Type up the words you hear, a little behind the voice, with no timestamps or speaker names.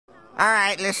All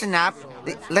right, listen up.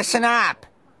 Listen up.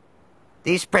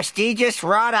 These prestigious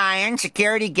wrought iron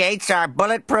security gates are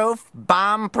bulletproof,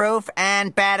 bomb-proof,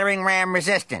 and battering ram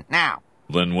resistant. Now.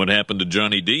 Then what happened to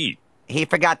Johnny D? He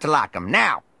forgot to lock them.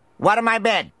 Now, what am I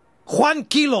bid? 1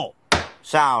 kilo.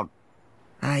 Sold.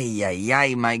 Ay, ay,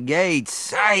 ay, my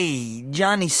gates. Ay,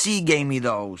 Johnny C gave me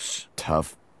those.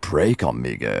 Tough break,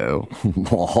 amigo.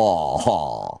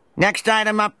 Next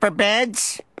item up for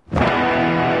bids.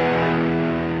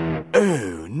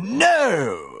 Oh,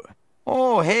 no!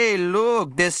 Oh, hey,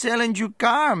 look, they're selling your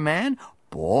car, man.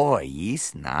 Boy,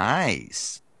 it's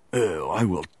nice. Oh, I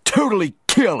will totally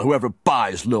kill whoever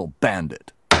buys Lil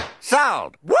Bandit.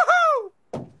 Sold. Woohoo!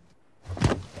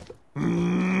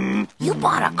 You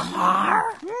bought a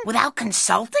car without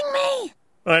consulting me?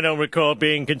 I don't recall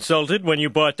being consulted when you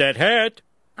bought that hat.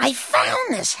 I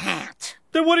found this hat.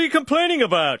 Then what are you complaining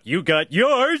about? You got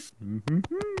yours.